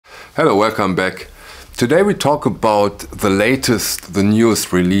Hello, welcome back. Today we talk about the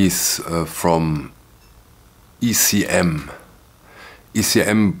newest release from ECM.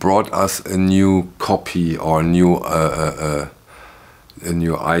 ECM brought us a new copy or a new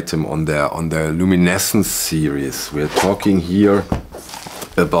item on their Luminessence series. We're talking here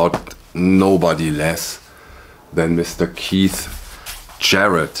about nobody less than Mr. Keith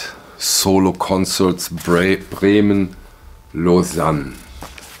Jarrett, solo concerts Bremen, Lausanne.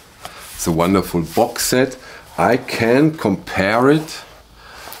 It's a wonderful box set. I can compare it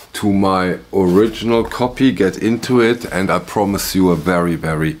to my original copy, get into it, and I promise you a very,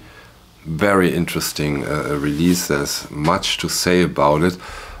 very, very interesting release. There's much to say about it.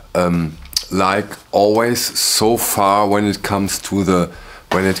 Like always, so far when it comes to the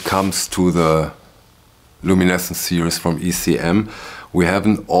Luminessence series from ECM, we have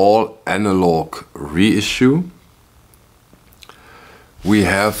an all analog reissue. We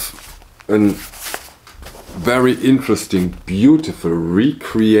have a very interesting, beautiful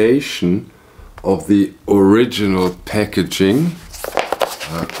recreation of the original packaging.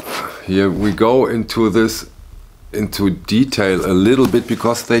 Here we go into detail a little bit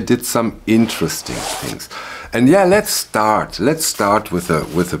because they did some interesting things. And yeah, let's start with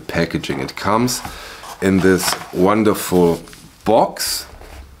the packaging. It comes in this wonderful box.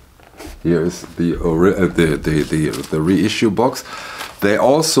 Here is the reissue box. They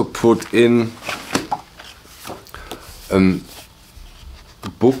also put in a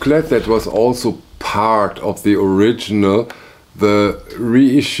booklet that was also part of the original. The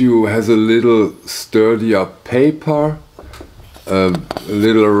reissue has a little sturdier paper, a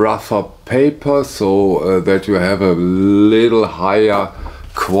little rougher paper, so that you have a little higher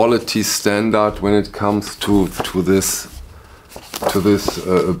quality standard when it comes to this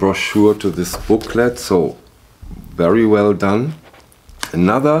brochure, to this booklet. So very well done.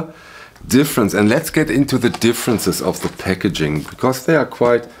 Another difference, and let's get into the differences of the packaging because they are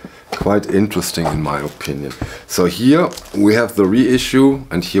quite interesting in my opinion. So here we have the reissue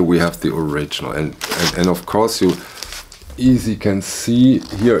and here we have the original, and of course you easy can see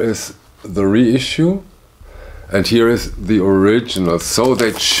here is the reissue and here is the original. So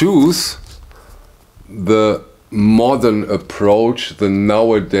they choose the modern approach, the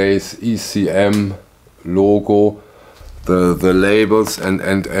nowadays ECM logo, the labels, and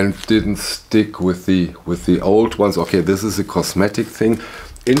didn't stick with the old ones. Okay, this is a cosmetic thing.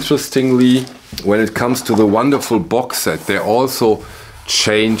 Interestingly, when it comes to the wonderful box set, they also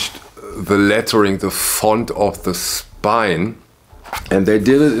changed the lettering, the font of the spine, and they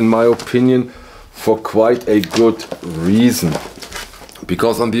did it, in my opinion, for quite a good reason.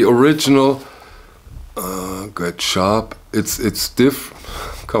 Because on the original, get sharp, it's different.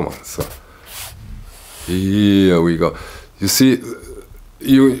 Come on, so here we go. You see,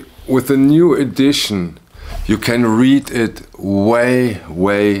 with the new edition, you can read it way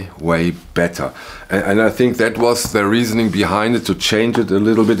better. And I think that was the reasoning behind it, to change it a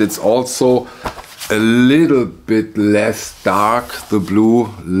little bit. It's also a little bit less dark, the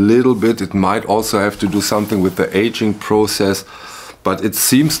blue, little bit. It might also have to do something with the aging process, but it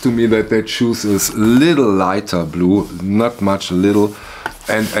seems to me that they choose this little lighter blue, not much, little.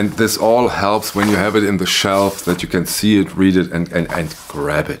 And this all helps when you have it in the shelf, that you can see it, read it, and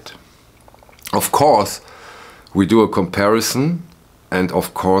grab it. Of course, we do a comparison, and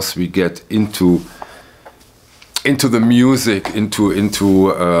of course we get into the music,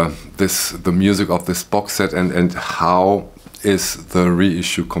 the music of this box set, and how is the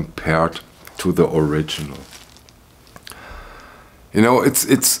reissue compared to the original. You know,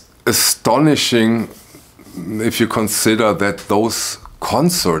 it's astonishing if you consider that those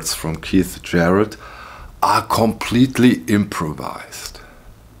concerts from Keith Jarrett are completely improvised.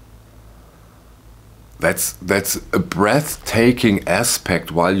 That's a breathtaking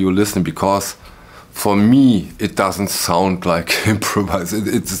aspect while you listen, because for me it doesn't sound like improvised.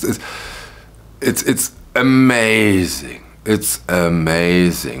 It's amazing. It's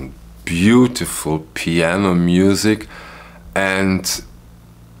amazing, beautiful piano music, and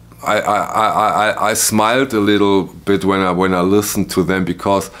I smiled a little bit when I listened to them,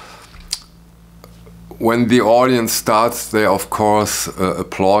 because when the audience starts, they of course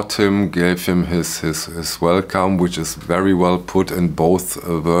applaud him, gave him his welcome, which is very well put in both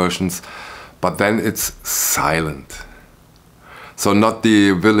versions, but then it's silent. So not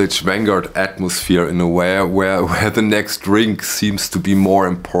the Village Vanguard atmosphere in a way where the next drink seems to be more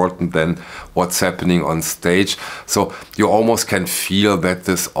important than what's happening on stage. So you almost can feel that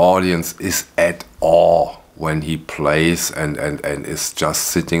this audience is at awe when he plays and is just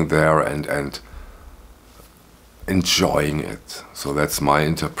sitting there and enjoying it. So that's my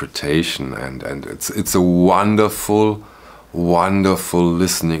interpretation, and it's a wonderful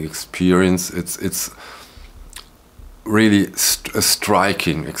listening experience. It's really a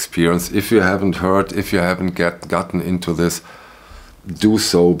striking experience. If you haven't heard, if you haven't gotten into this, do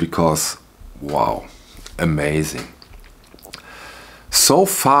so, because wow, amazing. So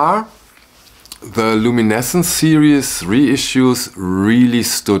far the Luminessence series reissues really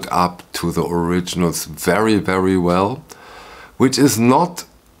stood up to the originals very well, which is not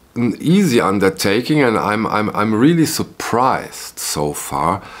an easy undertaking, and I'm really surprised so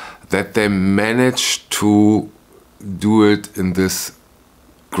far that they managed to do it in this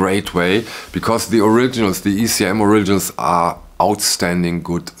great way, because the originals, the ECM originals, are outstanding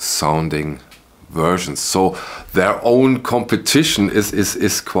good sounding versions. So their own competition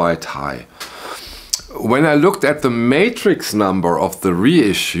is quite high. When I looked at the matrix number of the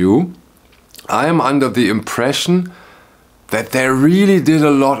reissue, I am under the impression that they really did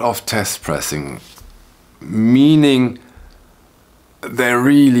a lot of test pressing, meaning they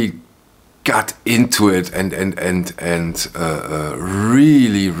really got into it and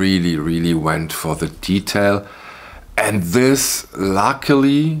really went for the detail, and this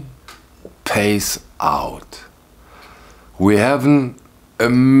luckily pays out. We have an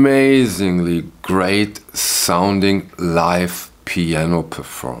amazingly great sounding live piano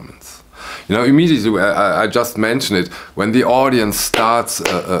performance. You know, immediately, I just mentioned it, when the audience starts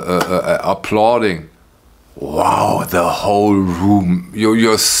applauding, wow, the whole room,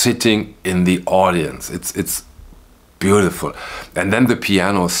 you're sitting in the audience. It's beautiful. And then the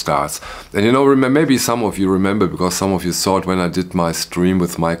piano starts. And you know, maybe some of you remember, because some of you saw it when I did my stream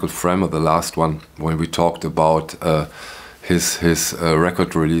with Michael Fremmer, the last one, when we talked about his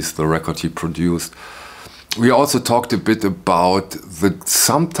record release, the record he produced. We also talked a bit about the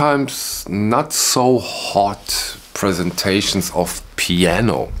sometimes not so hot presentations of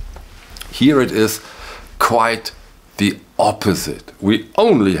piano. Here it is quite the opposite. We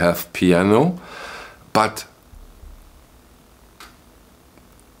only have piano, but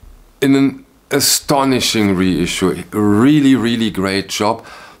in an astonishing reissue, really great job.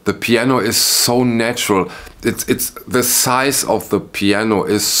 The piano is so natural. It's the size of the piano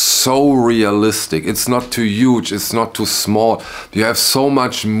is so realistic. It's not too huge, it's not too small. You have so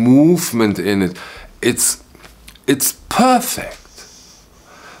much movement in it. It's perfect.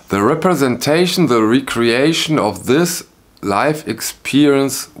 The representation, the recreation of this live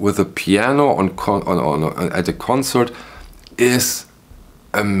experience with a piano at a concert is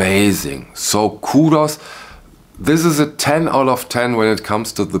amazing. So kudos. This is a 10 out of 10 when it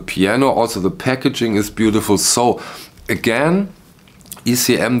comes to the piano. Also the packaging is beautiful. So again,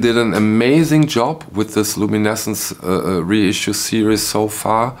 ECM did an amazing job with this Luminessence reissue series so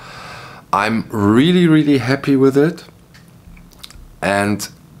far. I'm really happy with it, and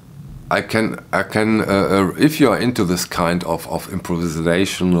I can if you are into this kind of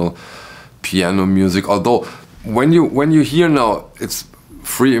improvisational piano music, although when you hear now it's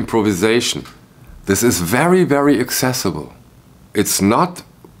free improvisation, this is very accessible. It's not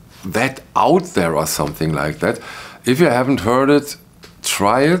that out there or something like that. If you haven't heard it,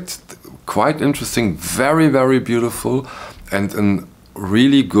 try it. Quite interesting, very beautiful, and a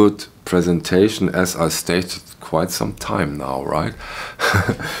really good presentation, as I stated quite some time now, right?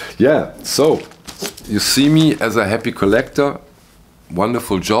 Yeah, so you see me as a happy collector.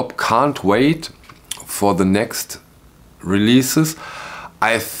 Wonderful job. Can't wait for the next releases.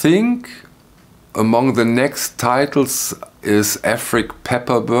 I think among the next titles is Afric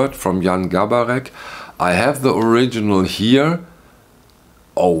Pepperbird from Jan Gabarek. I have the original here.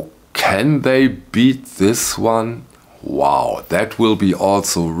 Oh, can they beat this one? Wow, that will be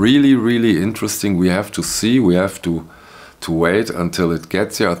also really interesting. We have to see, we have to wait until it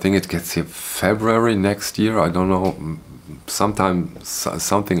gets here. I think it gets here February next year, I don't know, sometime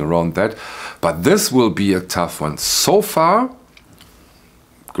something around that. But this will be a tough one. So far,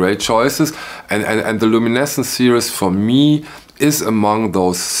 great choices, and the Luminessence series for me is among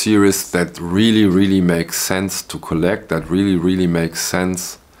those series that really make sense to collect, that really makes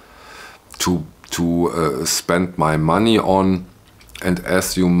sense to spend my money on. And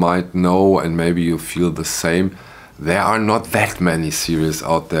as you might know, and maybe you feel the same, there are not that many series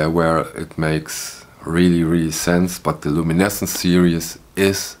out there where it makes really sense, but the Luminessence series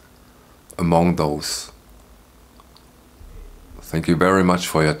is among those. Thank you very much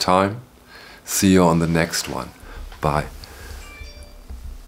for your time. See you on the next one. Bye.